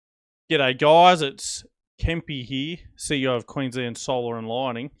G'day guys, it's Kempy here, CEO of Queensland Solar and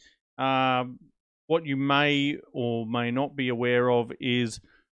Lighting. What you may or may not be aware of is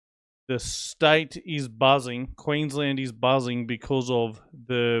the state is buzzing, Queensland is buzzing because of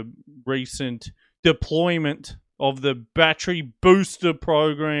the recent deployment of the battery booster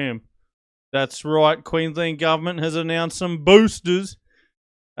program. That's right, Queensland government has announced some boosters,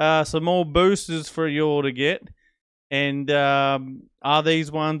 some more boosters for you all to get. And are these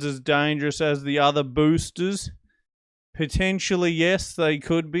ones as dangerous as the other boosters? Potentially, yes, they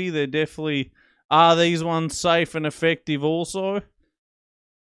could be. They're definitely... Are these ones safe and effective also?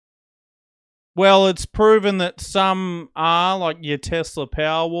 Well, it's proven that some are, like your Tesla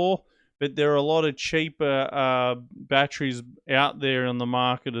Powerwall, but there are a lot of cheaper batteries out there in the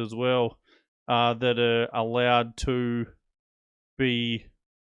market as well that are allowed to be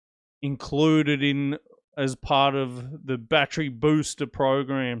included in as part of the battery booster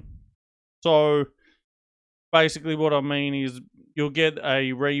program. So basically what I mean is you'll get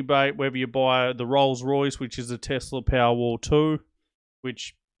a rebate whether you buy the Rolls Royce, which is a Tesla Powerwall 2,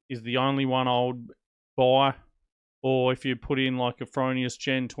 which is the only one I would buy, or if you put in like a Fronius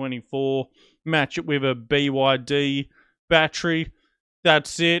Gen 24, match it with a BYD battery.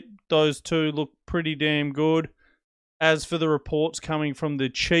 That's it. Those two look pretty damn good. As for the reports coming from the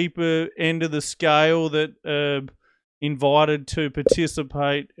cheaper end of the scale that invited to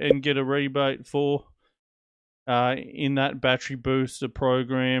participate and get a rebate for in that battery booster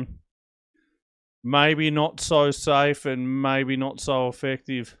program, maybe not so safe and maybe not so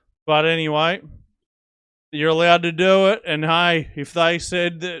effective. But anyway, you're allowed to do it. And hey, if they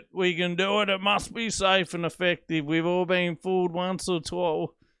said that we can do it, it must be safe and effective. We've all been fooled once or twice,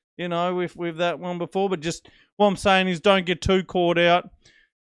 you know, with that one before. But just what I'm saying is, don't get too caught out.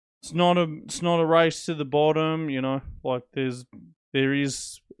 It's not a race to the bottom, you know. Like there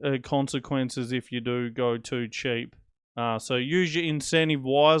is consequences if you do go too cheap. So use your incentive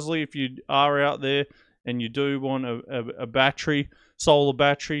wisely if you are out there and you do want a battery, solar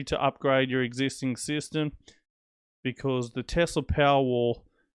battery, to upgrade your existing system, because the Tesla Powerwall,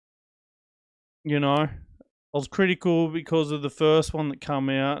 you know, I was critical because of the first one that come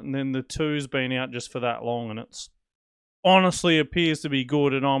out, and then the two's been out just for that long, and it's honestly appears to be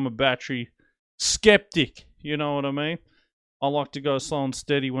good, and I'm a battery skeptic, you know what I mean? I like to go slow and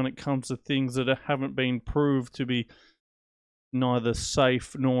steady when it comes to things that haven't been proved to be neither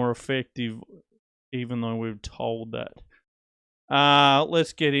safe nor effective, even though we've told that.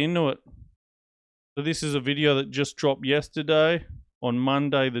 Let's get into it. So this is a video that just dropped yesterday on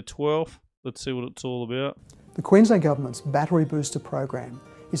Monday the 12th. Let's see what it's all about. The Queensland Government's Battery Booster program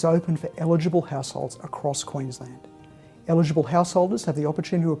is open for eligible households across Queensland. Eligible householders have the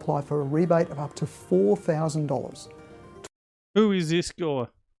opportunity to apply for a rebate of up to $4,000. Who is this guy?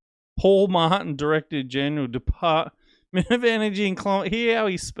 Paul Martin, Director General, Department of Energy and Climate. Hear how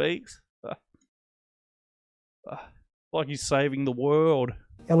he speaks? Like he's saving the world.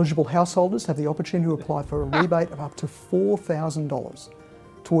 Eligible householders have the opportunity to apply for a rebate of up to $4,000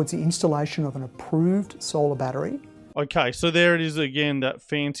 towards the installation of an approved solar battery. Okay, so there it is again, that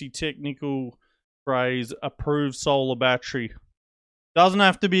fancy technical phrase, approved solar battery. Doesn't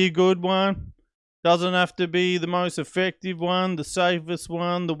have to be a good one. Doesn't have to be the most effective one, the safest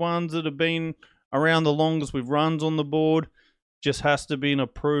one, the ones that have been around the longest with runs on the board. Just has to be an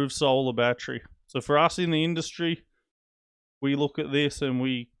approved solar battery. So for us in the industry, we look at this and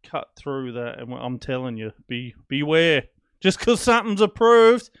we cut through that, and I'm telling you, beware. Just because something's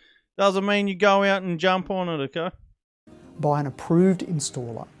approved doesn't mean you go out and jump on it, okay? By an approved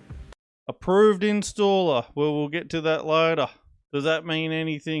installer. Approved installer. Well, we'll get to that later. Does that mean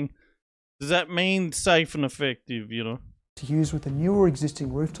anything? Does that mean safe and effective, you know? To use with a new or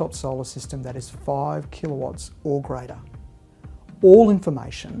existing rooftop solar system that is 5 kilowatts or greater. All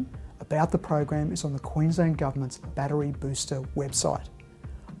information about the program is on the Queensland Government's Battery Booster website.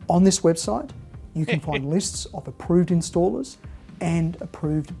 On this website, you can find lists of approved installers and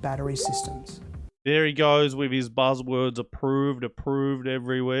approved battery systems. There he goes with his buzzwords, approved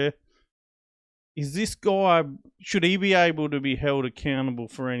everywhere. Is this guy, should he be able to be held accountable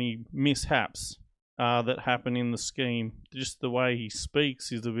for any mishaps that happen in the scheme? Just the way he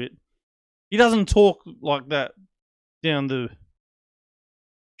speaks is a bit... He doesn't talk like that down the...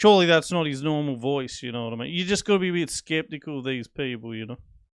 Surely that's not his normal voice, you know what I mean? You just got to be a bit skeptical of these people, you know?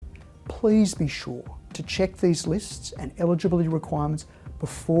 Please be sure to check these lists and eligibility requirements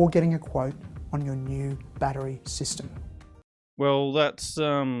before getting a quote on your new battery system. Well, that's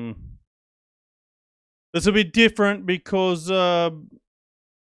a bit different because no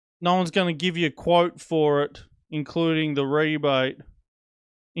one's going to give you a quote for it, including the rebate.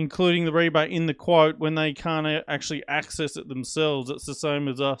 including the rebate in the quote when they can't actually access it themselves. It's the same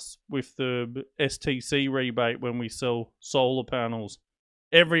as us with the STC rebate when we sell solar panels.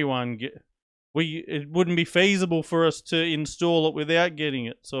 Everyone it wouldn't be feasible for us to install it without getting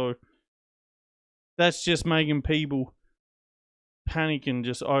it. So that's just making people panic and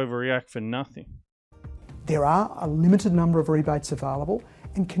just overreact for nothing. There are a limited number of rebates available,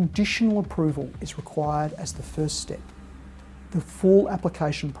 and conditional approval is required as the first step. The full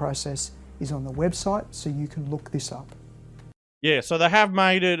application process is on the website, so you can look this up. Yeah, so they have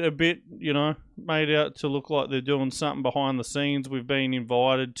made it a bit, made out to look like they're doing something behind the scenes. We've been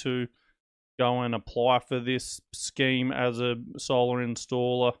invited to go and apply for this scheme as a solar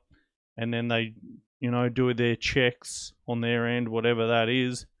installer, and then they, do their checks on their end, whatever that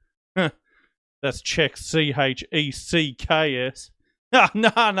is. That's checks, CHECKS.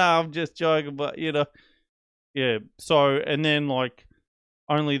 No, I'm just joking, but, yeah. So, and then,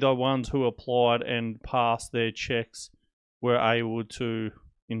 only the ones who applied and passed their checks were able to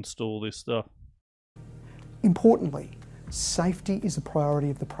install this stuff. Importantly, safety is a priority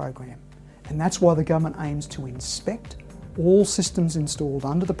of the program, and that's why the government aims to inspect all systems installed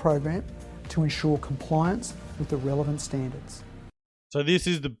under the program to ensure compliance with the relevant standards. So this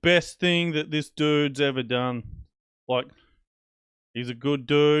is the best thing that this dude's ever done. He's a good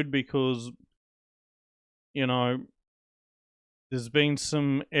dude because, there's been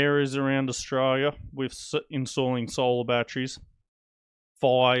some errors around Australia with installing solar batteries,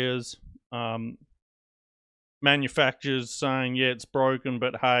 fires, manufacturers saying, yeah, it's broken,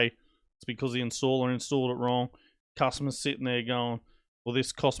 but hey, it's because the installer installed it wrong. Customers sitting there going, well,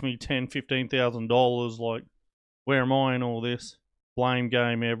 this cost me $10,000, $15,000. Where am I in all this? Blame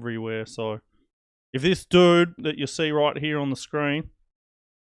game everywhere. So if this dude that you see right here on the screen,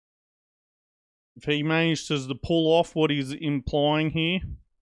 if he manages to pull off what he's implying here,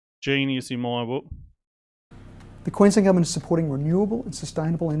 genius in my book. The Queensland Government is supporting renewable and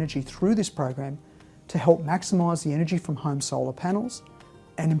sustainable energy through this program to help maximise the energy from home solar panels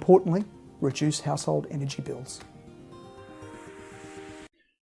and, importantly, reduce household energy bills.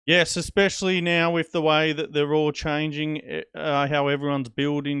 Yes, especially now with the way that they're all changing, how everyone's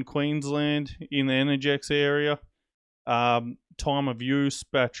built in Queensland, in the Energex area. Time of use,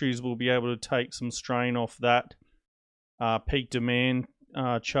 batteries will be able to take some strain off that peak demand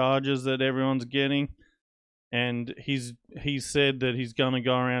charges that everyone's getting. And he's said that he's going to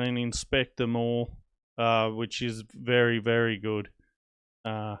go around and inspect them all, which is very, very good.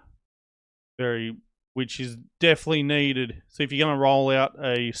 Which is definitely needed. So if you're going to roll out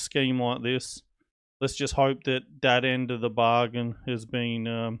a scheme like this, let's just hope that that end of the bargain has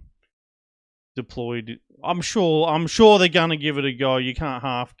been deployed. I'm sure they're going to give it a go. You can't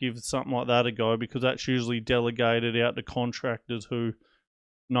half give something like that a go because that's usually delegated out to contractors who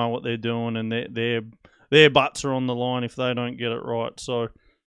know what they're doing, and their butts are on the line if they don't get it right. So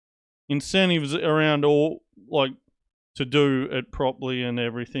incentives around all to do it properly and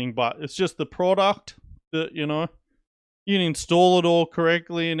everything, but it's just the product that, you can install it all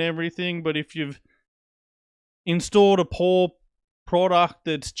correctly and everything, but if you've installed a poor product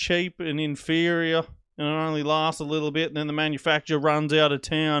that's cheap and inferior and it only lasts a little bit and then the manufacturer runs out of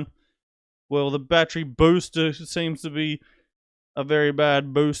town, well, the battery booster seems to be a very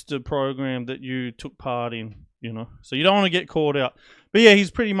bad booster program that you took part in, so you don't want to get caught out. But yeah,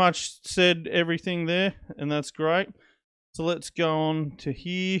 he's pretty much said everything there, and that's great. So let's go on to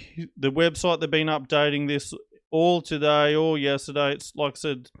here. The website, they've been updating this all today, all yesterday. It's like I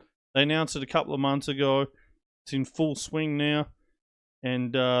said, they announced it a couple of months ago. It's in full swing now.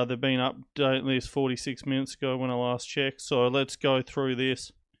 And they've been updating this 46 minutes ago when I last checked. So let's go through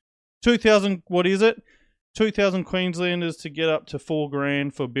this. 2,000, what is it? 2,000 Queenslanders to get up to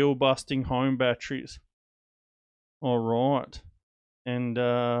 $4,000 for bill-busting home batteries. All right. And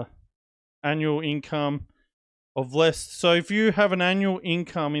annual income of less. So if you have an annual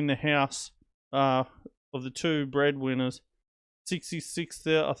income in the house of the two breadwinners, 66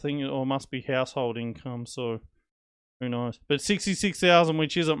 there, I think, or must be household income, so who knows. But 66,000,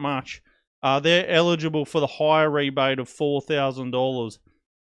 which isn't much, they're eligible for the higher rebate of $4,000.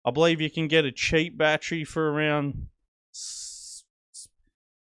 I believe you can get a cheap battery for around,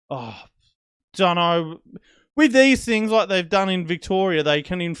 don't know. With these things, like they've done in Victoria, they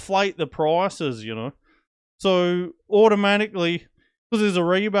can inflate the prices, So automatically, because there's a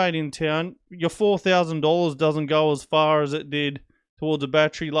rebate in town, your $4,000 doesn't go as far as it did towards a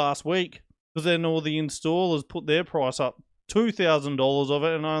battery last week, because then all the installers put their price up $2,000 of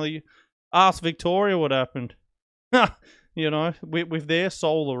it, and only ask Victoria what happened. With their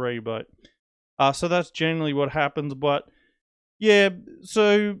solar rebate. So that's generally what happens, but Yeah,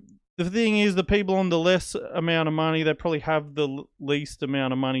 so the thing is, the people on the less amount of money, they probably have the least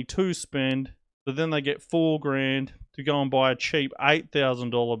amount of money to spend, but then they get $4,000 to go and buy a cheap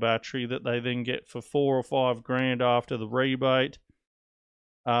 $8,000 battery that they then get for $4 or $5,000 after the rebate.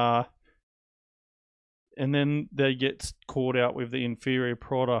 And then they get caught out with the inferior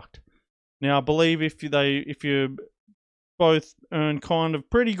product. Now, I believe if you both earn kind of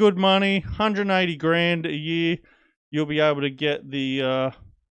pretty good money, $180,000 a year, you'll be able to get the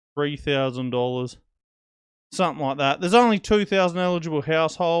 $3,000, something like that. There's only 2,000 eligible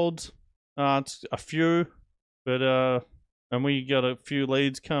households. It's a few, but and we got a few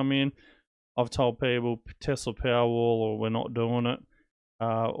leads come in. I've told people Tesla Powerwall, or we're not doing it,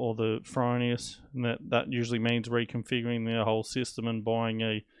 or the Fronius, and that usually means reconfiguring their whole system and buying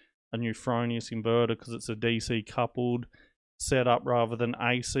a new Fronius inverter, because it's a DC coupled setup rather than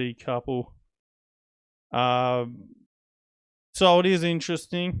AC couple. So it is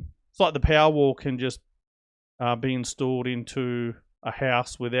interesting. It's like the Powerwall can just be installed into a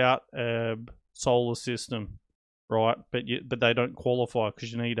house without a solar system, right? But they don't qualify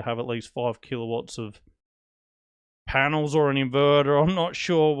because you need to have at least 5 kilowatts of panels or an inverter. I'm not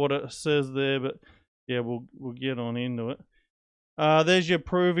sure what it says there, but yeah, we'll get on into it. There's your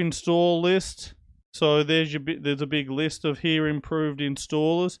approved install list. So there's a big list of here improved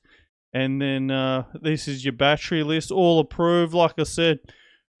installers, and then this is your battery list, all approved. Like I said,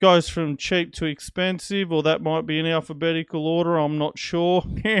 goes from cheap to expensive, or that might be in alphabetical order. I'm not sure,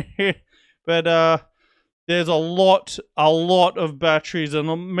 but there's a lot of batteries,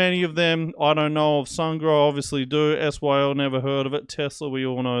 and many of them I don't know of. Sungrow obviously do. SYL never heard of it. Tesla, we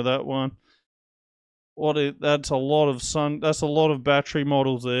all know that one. That's a lot of battery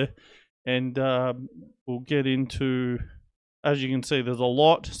models there, and we'll get into. As you can see, there's a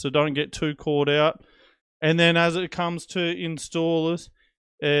lot, so don't get too caught out. And then as it comes to installers,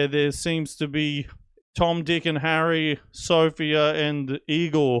 there seems to be Tom, Dick, and Harry, Sophia, and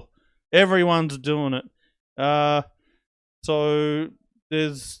Igor. Everyone's doing it. So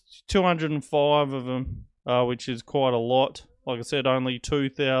there's 205 of them, which is quite a lot. Like I said, only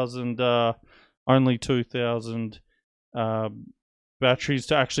 2,000 batteries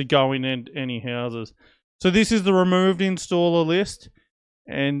to actually go in any houses. So this is the removed installer list,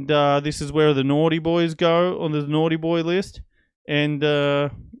 and this is where the naughty boys go on the naughty boy list, and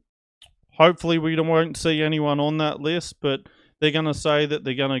hopefully we won't see anyone on that list, but they're going to say that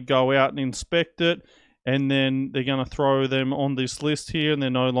they're going to go out and inspect it, and then they're going to throw them on this list here, and they're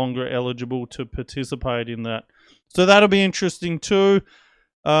no longer eligible to participate in that. So that'll be interesting too.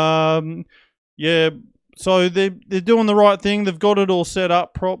 Yeah, so they're doing the right thing. They've got it all set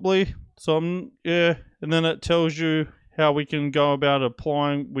up properly. So yeah, and then it tells you how we can go about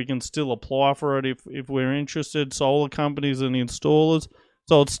applying. We can still apply for it if we're interested, solar companies and installers.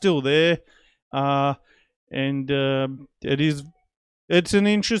 So it's still there, and it's an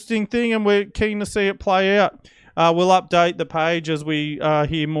interesting thing, and we're keen to see it play out. We'll update the page as we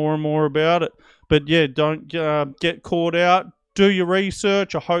hear more and more about it. But yeah, don't get caught out. Do your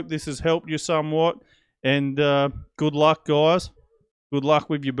research. I hope this has helped you somewhat, and good luck, guys. Good luck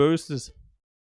with your boosters.